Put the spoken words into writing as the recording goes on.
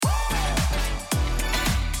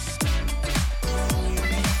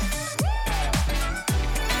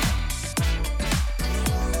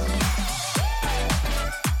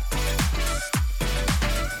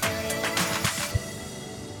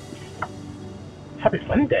Happy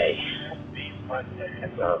Monday. Happy Monday.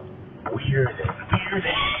 It's a weird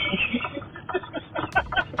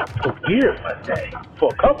Monday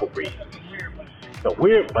for a couple reasons. It's a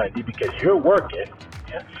weird Monday because you're working,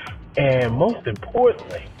 and most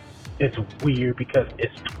importantly, it's weird because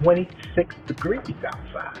it's 26 degrees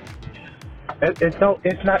outside. It's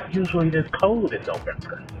not usually this cold in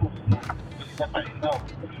November. That's how you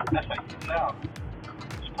know.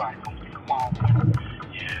 It's probably going to be a long winter.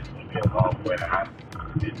 Yeah, it's going to be a long winter.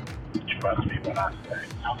 Trust me when I say.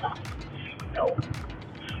 No.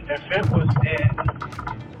 If it was in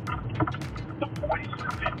the 40s,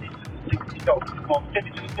 50s, and 60s, no, well,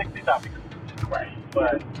 50s and 60s, I'll be cool. Right.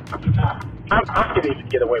 But I can even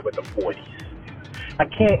get away with the 40s. I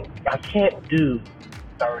can't do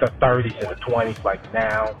the 30s and the 20s like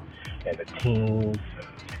now, and the teens.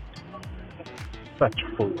 Such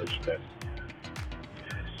foolishness.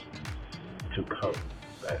 Too cold.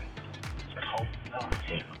 But it's cold enough.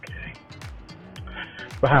 Okay.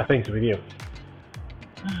 But how are things with you?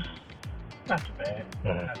 Not too bad.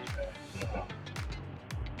 Mm-hmm. Not too bad.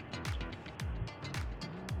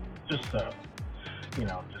 Just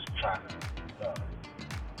just trying to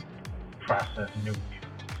process new music.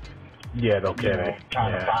 Yeah, no kidding.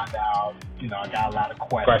 Trying to find out. I got a lot of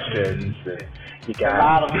questions. And you got a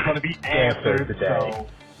lot of them going to be answered today. So,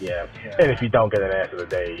 yeah. And if you don't get an answer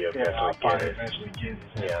today, you'll I'll eventually get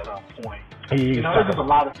it at some point. There's just a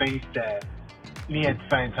lot of things that me at the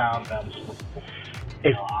same time that was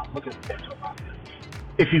I'm looking forward to about this.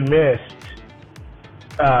 If you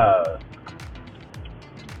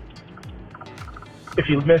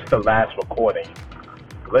missed the last recording,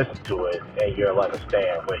 listen to it and you'll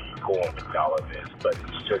understand where you're going with all of this. But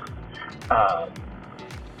it's just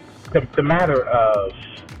the matter of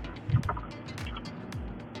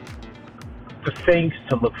the things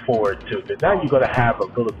to look forward to. Because now you're going to have a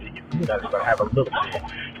little bit. You're going to have a little bit.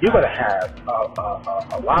 You're going to have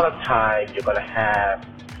a lot of time. You're going to have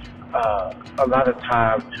a lot of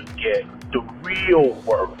time to get the real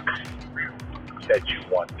work that you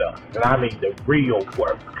want done. And I mean the real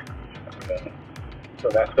work. So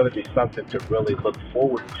that's going to be something to really look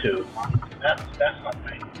forward to. That's my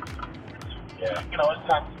thing. Yeah. It's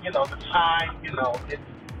not, the time,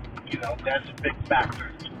 that's a big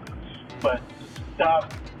factor to it. But the stuff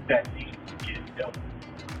that needs to get done is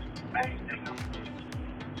the main thing I'm doing.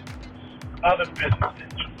 Other business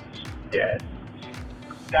interests. Yes.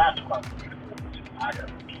 That's what I'm looking forward to. I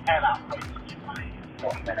cannot wait to get my hands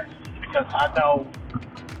on that. Because I know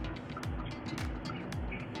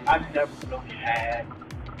I never really had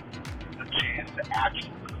the chance to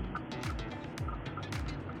actually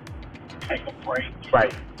take a break.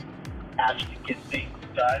 Right. Actually get things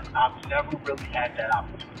done. I've never really had that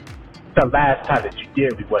opportunity. The last time that you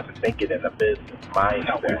did, we wasn't thinking in a business mindset.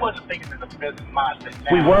 No, we wasn't thinking in a business mindset.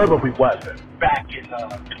 Now, we were, but we wasn't. Back in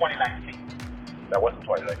 2019. That wasn't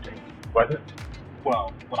 2019, was it?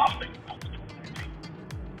 Well, what I'm thinking about was 2019.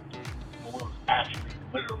 It was actually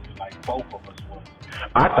literally like both of us was.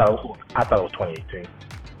 I thought it was 2018.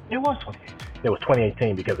 It was 2018. It was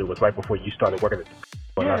 2018 because it was right before you started working at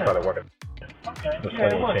when I started working. Okay. It was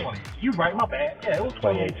 2018. It was 2018. You're right, my bad. Yeah, it was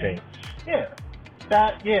 2018. Yeah.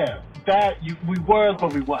 We were,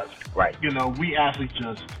 but we wasn't. Right. We actually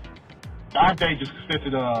just, our day just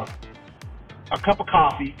consisted of a cup of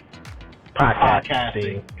coffee,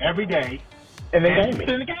 podcasting every day, and then gaming.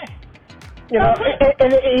 In the game.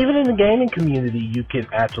 And even in the gaming community, you can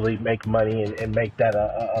actually make money and make that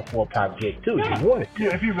a full-time gig too if you wanted to.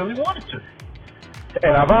 Yeah, if you really wanted to.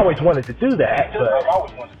 And I've always wanted to do that. I've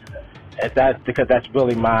always wanted to do that. And that's because that's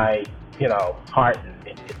really my, heart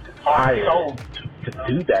and desire to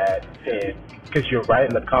do that. And because you're right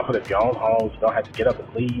in the comfort of your own home, you don't have to get up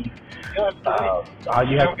and leave. All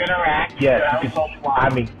you have to interact. Yes,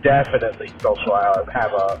 definitely social.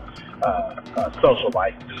 Have a social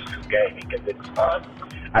life through gaming. Because it's,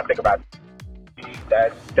 I think about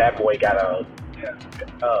that boy got a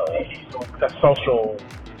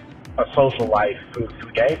social life through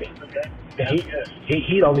gaming.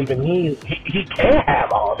 He don't even need. He can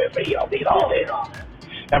have all this, but he don't need all this.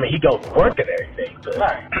 I mean, he goes to work and everything, but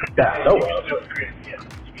that's so well. You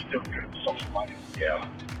can still create a social life. Yeah.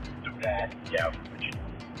 Do that. Yeah.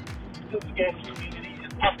 But the gaming community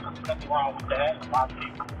is nothing wrong with that. A lot of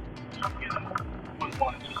people, would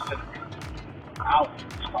want to just sit out.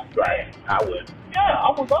 Right. I would. Yeah,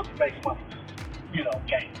 I would love to make money.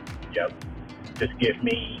 Game. Yep. Just give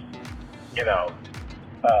me,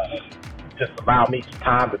 just allow me some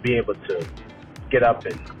time to be able to get up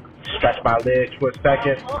and stretch my legs for a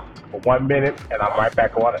second, for 1 minute, and I'm right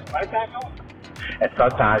back on it. Right back on it. And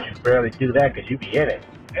sometimes you barely do that because you be in it.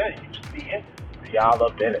 Yeah, you just be in it. see all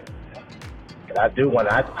up in it. And I do want.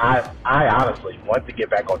 I honestly want to get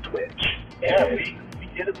back on Twitch. Yeah, And we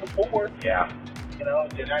did it before. yeah, You know,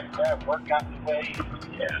 then after that work got in the way.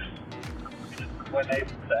 yeah, We weren't able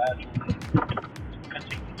to actually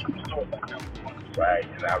continue to restore that kind of money. right.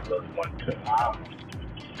 And I really want to.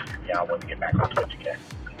 Yeah, I want to get back on Twitch again.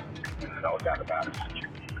 No doubt about it.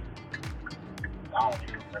 I don't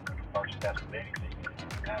even remember the first step of anything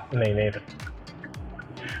now. Me neither.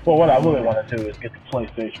 Well, what I really want to do is get the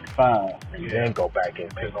PlayStation 5 And then go back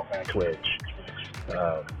into Twitch.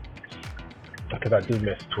 Because I do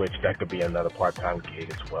miss Twitch. That could be another part-time gig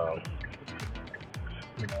as well.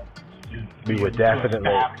 You know, We would be able to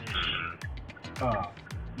definitely.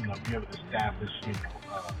 be able to establish,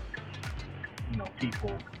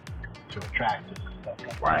 people to attract us and stuff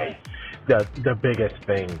like Right. The biggest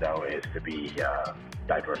thing though is to be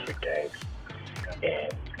diverse with games,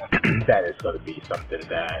 and that is going to be something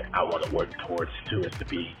that I want to work towards too. Is to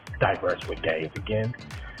be diverse with games again.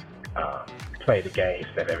 Play the games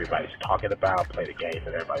that everybody's talking about. Play the games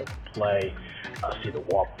that everybody wants to play. See the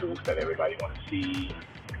walkthroughs that everybody wants to see.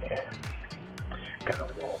 And kind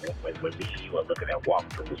of when we were looking at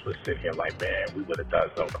walkthroughs, we're sitting here like, man, we would have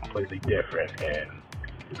done something completely different. And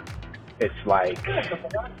it's like, that. Yeah,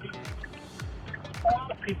 because a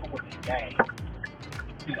lot of people with the game,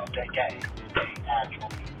 their game, they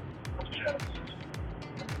actually just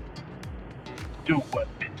do what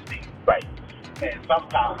fits them. right. And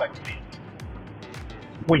sometimes, like me,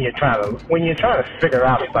 When you're trying to figure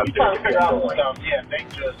out we something, try to figure out doing. stuff.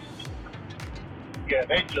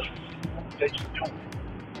 They just do it.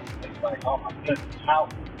 It's like, oh my goodness, how?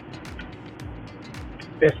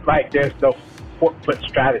 It's like there's no foot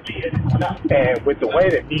strategy in it. And with the way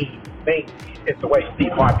that he thinks, it's the way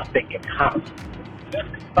Steve Harvey's thinking comics.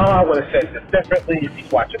 Oh, I would have said this differently if he's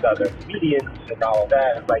watching other comedians and all of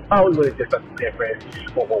that. It's like, oh, we would have did something different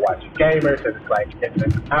when we're watching gamers. And it's like, it's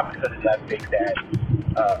the opposite of that. I think that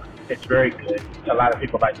it's very good. A lot of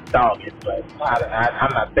people like to dog it, but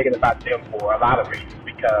I'm not thinking about them for a lot of reasons,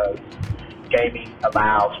 because gaming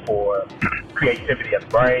allows for creativity of the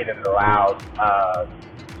brain, and it allows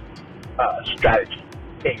strategy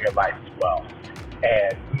in your life as well.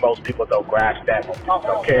 And most people don't grasp that. Most people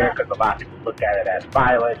don't care, because a lot of people look at it as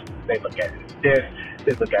violence. They look at it as this.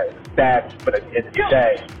 They look at it as that. But at the end of the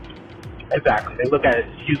day, exactly, they look at it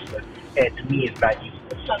as useless. And to me, it's not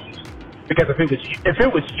useless. It's not useless. Because if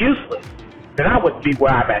it was useless, then I wouldn't be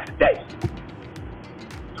where I'm at today.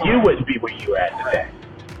 You wouldn't be where you are at today.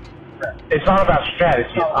 It's all about strategy.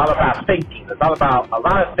 It's all about thinking. It's all about a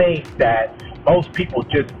lot of things that most people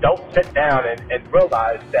just don't sit down and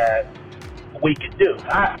realize that we can do.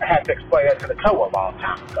 I had to explain that to the Koa a long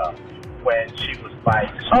time ago when she was like,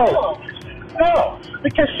 oh, no,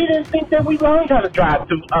 because she didn't think that we learned how to drive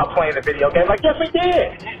through playing a video game. Like, yes, we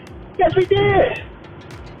did. Yes, we did.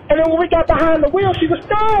 And then when we got behind the wheel, she was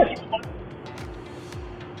done.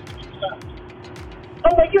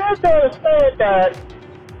 I'm like, you have to understand that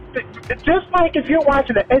just like if you're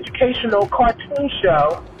watching an educational cartoon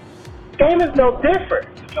show, game is no different.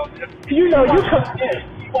 You know, you can.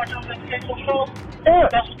 You watch those educational shows? Yeah.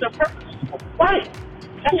 That's what their purpose is for. Right.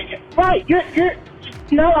 Educate. Right. You're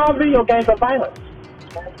not all video games are violence.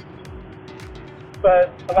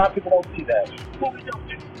 But a lot of people don't see that. What we don't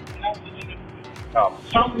do.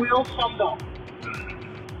 Some will, some don't.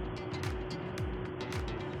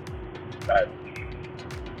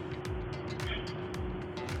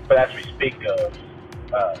 But as we speak of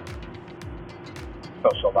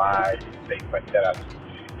social lives and things like that,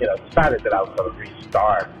 I decided that I was going to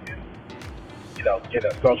restart, in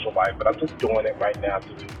a social life. But I'm just doing it right now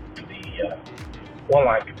to the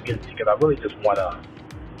online community, because I really just want to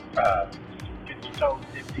Get your toes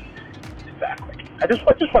dipped. exactly. I just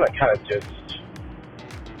want to kind of just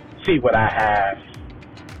see what I have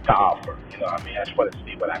to offer. I just want to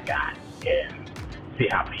see what I got and see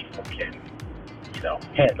how people can,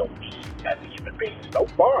 handle me as a human being. So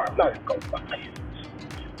far, I'm not even going to lie.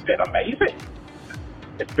 It's been amazing.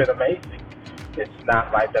 It's been amazing. It's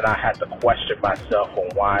not like that I had to question myself on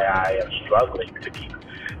why I am struggling to keep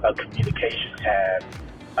a communication tab,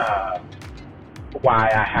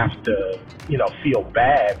 why I have to, feel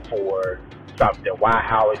bad for something, why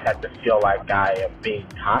I always have to feel like I am being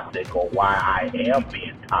toxic, or why I am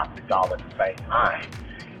being toxic all at the same time.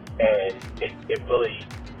 And it really,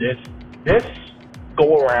 this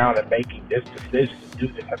go around and making this decision to do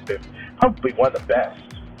this has been probably one of the best.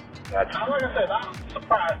 Like I said, I'm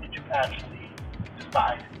surprised that you actually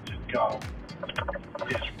decided to go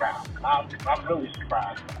this route. I'm really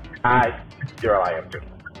surprised. I am too.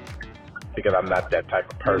 Because I'm not that type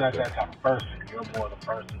of person. You're not that type of person. You're more the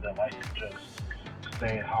person that likes to just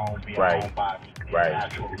stay at home, be a Right. homebody, and Right.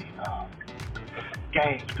 actually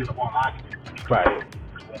gain through the online community. Right.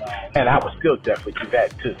 But, And I would still definitely do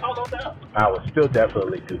that too. oh, no doubt. I would still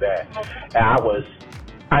definitely do that. And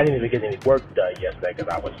I didn't even get any work done yesterday because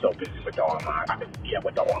I was so busy with the online.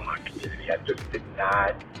 With the online community. I just did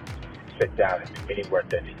not sit down and do any work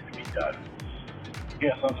that needed to be done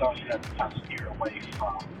Yeah, sometimes you have to kind of steer away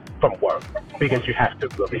from work because you have to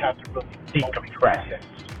you really have to really decompress it.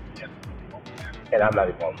 Yeah. And I'm not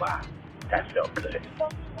even gonna lie, that felt good.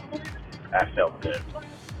 That felt good. It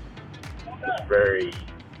was very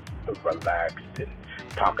relaxed and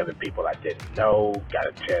talking to people I didn't know, got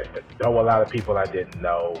a chance to know a lot of people I didn't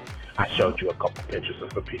know. I showed you a couple pictures of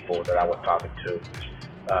the people that I was talking to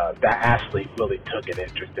that actually really took an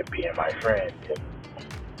interest in being my friend.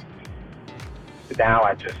 And now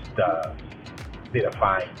I just need to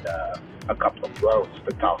find a couple of bros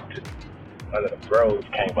to talk to. One of the bros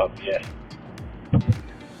came up here.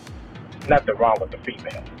 Nothing wrong with the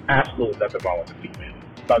female. Absolutely nothing wrong with the female.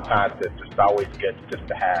 Sometimes it's just always good just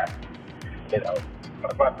to have,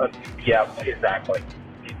 yeah, exactly.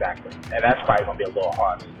 And that's probably going to be a little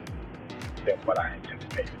harder than what I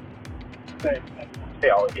anticipated.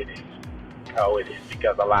 Oh, it is. Oh, it is.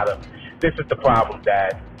 Because this is the problem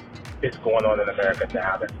that is going on in America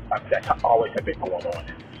now that's always have been going on.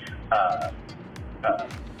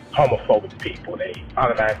 Homophobic people, they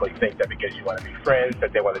automatically think that because you want to be friends,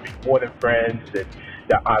 that they want to be more than friends, and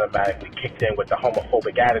they're automatically kicked in with the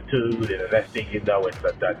homophobic attitude, and the next thing you know, it's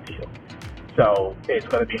a done deal. So it's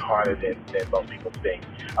going to be harder than most people think.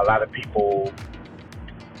 A lot of people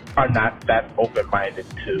are not that open-minded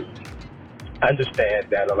to understand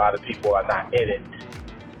that a lot of people are not in it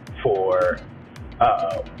for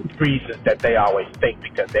reasons that they always think,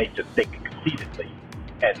 because they just think conceitedly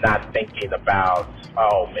and not thinking about,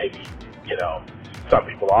 maybe, some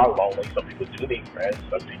people are lonely, some people do need friends,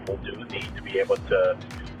 some people do need to be able to,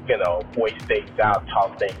 voice things out,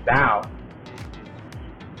 talk things out.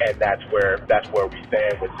 And that's where we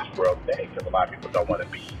stand with this world thing, because a lot of people don't want to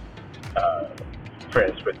be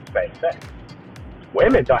friends with the same sex.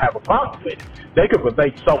 Women don't have a problem with it. They can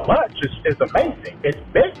relate so much. It's amazing. It's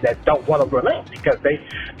men that don't want to relate because they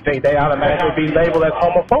automatically be labeled as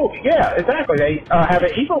homophobic. Yeah, exactly. They have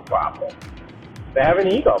an ego problem. They have an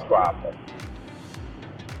ego problem.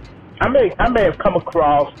 I may have come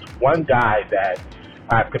across one guy that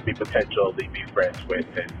I could potentially be friends with,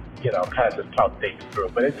 and kind of just talk things through.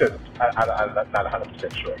 But it's just I'm not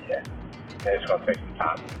 100% sure yet, and it's going to take some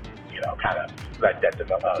time. Kind of let that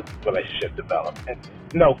relationship develop. And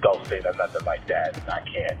no ghosting or nothing like that. And I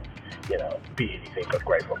can't, be anything but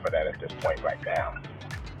grateful for that at this point right now.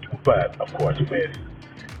 But of course, with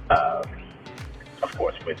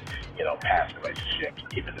past relationships,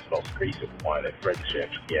 even this most recent one, and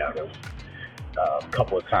friendships, there was a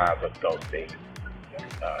couple of times of ghosting,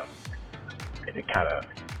 and it kind of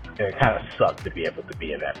sucked to be able to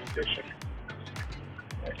be in that position.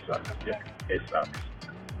 It sucks. It sucks.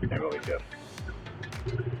 They really do.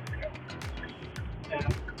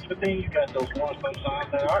 But then you got those ones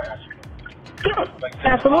sometimes that are actually.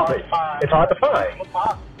 Yeah, absolutely. It's hard to find.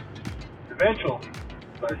 Eventually,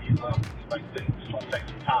 but it's going to take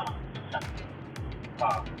some time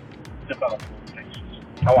to develop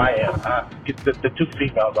relationships. Oh, I am. The two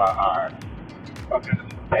females are Okay.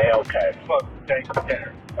 A-okay. But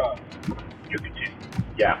you continue.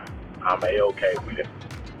 Yeah, I'm A-okay with it.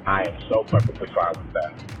 I am so perfectly fine with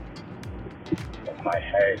that. I'm like,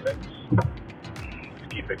 hey, let's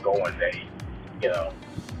keep it going.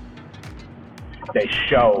 They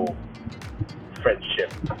show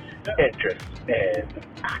friendship, interest, and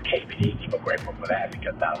I can't be even grateful for that,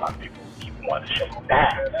 because not a lot of people even want to show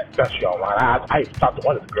that, especially online. I talked to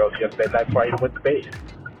one of the girls yesterday night before I even went to bed.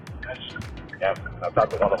 Yeah, I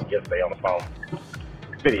talked to one of them yesterday on the phone,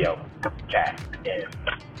 video chat, and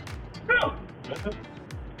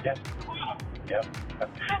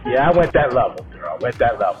yeah, I went that level, girl. I went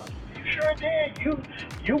that level. You sure did.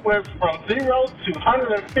 You went from 0 to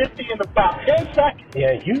 150 in about 10 seconds.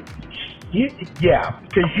 Yeah,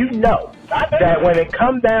 because that when it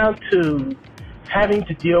comes down to having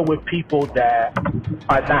to deal with people that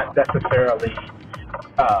are not necessarily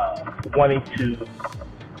wanting to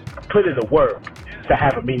put in the work to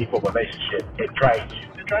have a meaningful relationship, it drains you.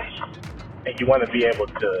 And you want to be able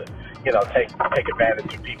to, take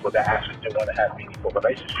advantage of people that actually do want to have meaningful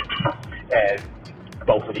relationships. And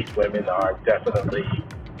both of these women are definitely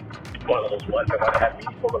one of those ones that want to have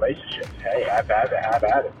meaningful relationships. Hey, have at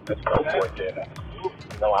it. Let's go for it then.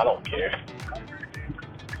 No, I don't care.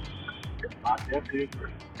 I definitely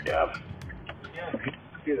agree. Yeah. Yeah,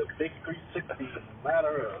 you did a big 360 in a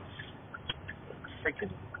matter of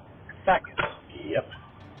freaking seconds. Yep.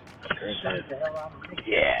 Shut the hell out of me.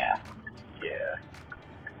 Yeah. Yeah.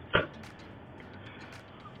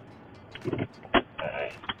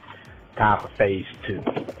 Alright. Time for phase 2.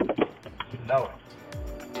 No.